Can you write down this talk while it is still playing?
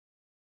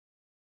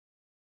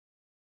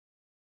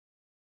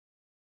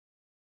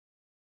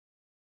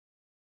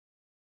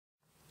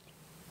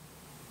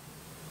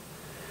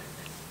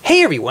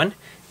Hey everyone,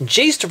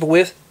 Jayster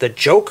with The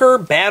Joker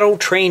Battle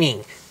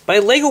Training by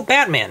Lego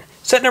Batman.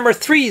 Set number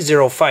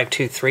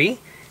 30523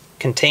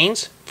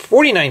 contains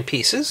 49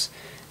 pieces.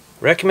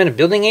 Recommended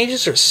building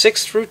ages are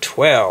 6 through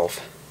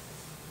 12.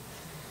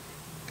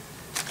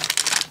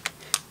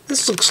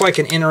 This looks like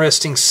an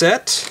interesting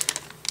set.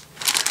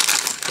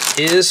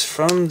 It is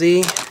from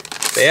the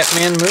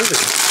Batman movie.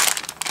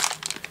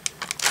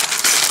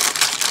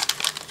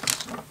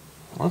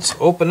 Let's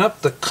open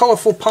up the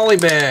colorful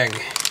polybag.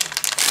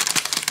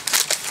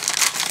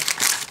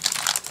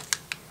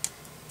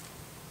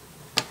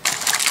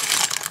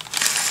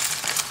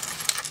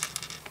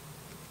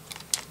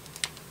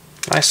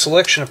 Nice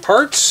selection of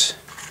parts.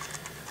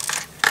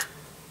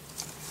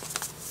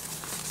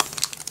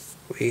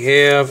 We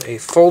have a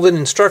folded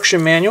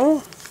instruction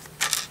manual.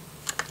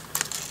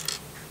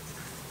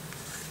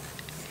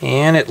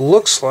 And it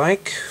looks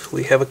like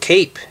we have a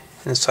cape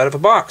inside of a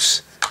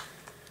box.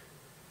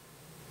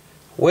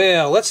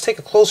 Well, let's take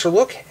a closer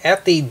look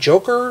at the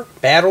Joker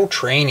Battle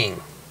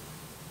Training.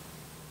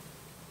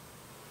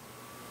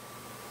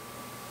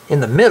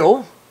 In the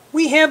middle,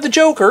 we have the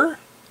Joker.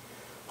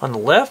 On the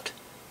left,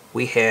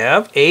 we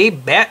have a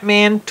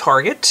Batman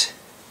target.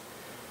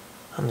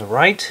 On the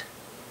right,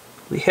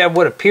 we have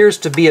what appears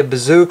to be a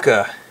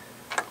bazooka.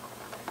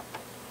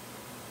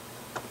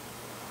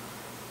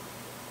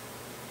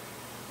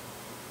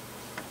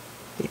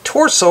 The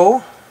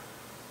torso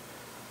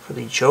for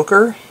the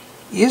Joker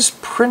is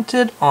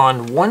printed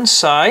on one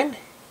side.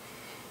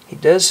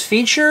 It does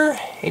feature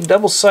a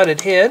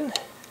double-sided head.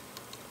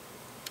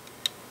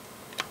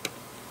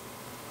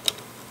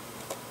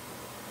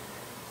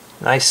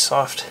 Nice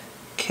soft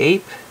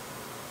cape.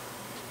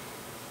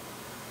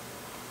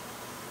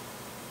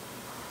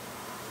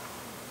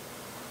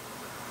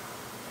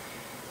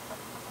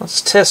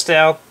 Let's test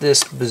out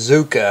this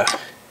bazooka.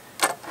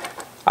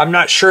 I'm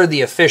not sure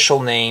the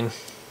official name.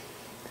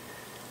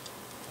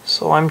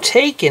 So I'm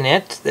taking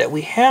it that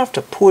we have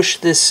to push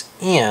this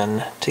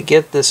in to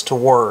get this to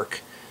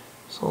work.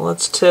 So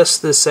let's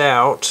test this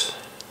out.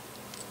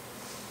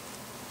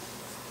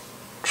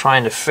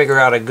 Trying to figure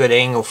out a good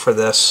angle for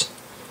this.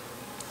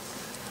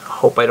 I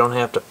hope I don't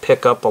have to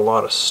pick up a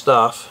lot of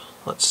stuff.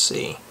 Let's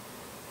see.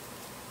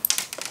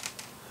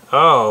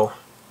 Oh,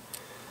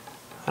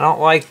 I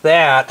don't like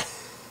that.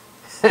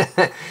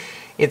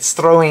 It's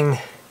throwing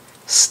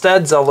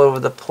studs all over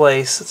the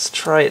place. Let's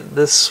try it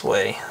this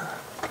way.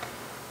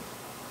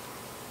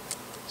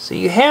 So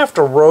you have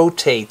to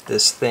rotate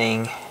this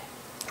thing.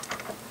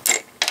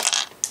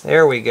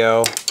 There we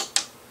go.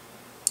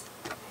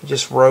 You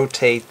just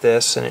rotate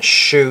this and it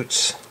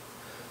shoots.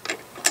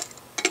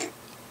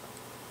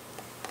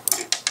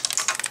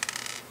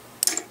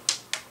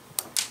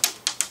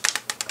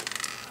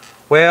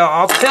 Well,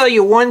 I'll tell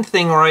you one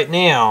thing right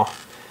now.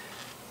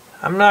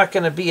 I'm not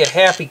going to be a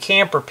happy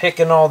camper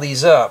picking all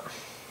these up.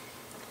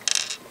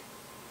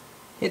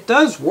 It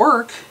does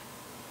work.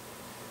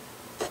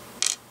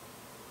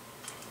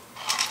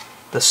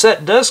 The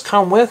set does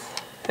come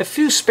with a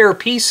few spare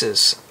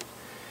pieces.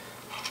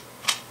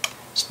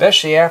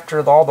 Especially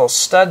after all those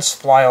studs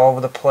fly all over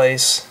the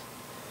place.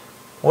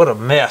 What a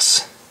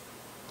mess.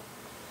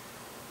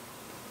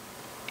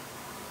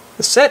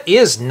 The set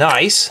is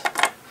nice.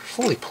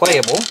 Fully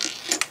playable.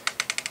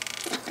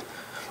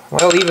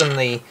 Well, even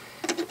the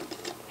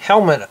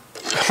helmet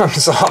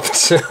comes off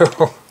too.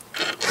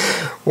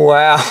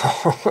 Wow.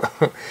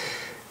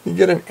 You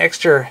get an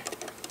extra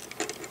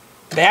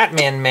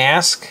Batman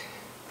mask.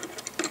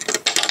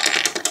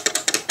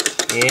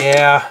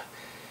 Yeah,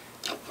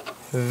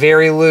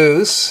 very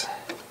loose.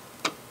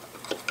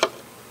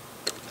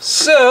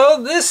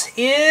 So this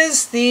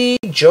is the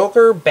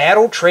Joker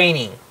Battle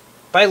Training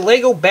by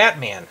Lego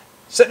Batman,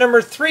 set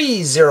number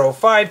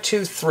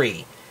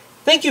 30523.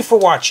 Thank you for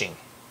watching.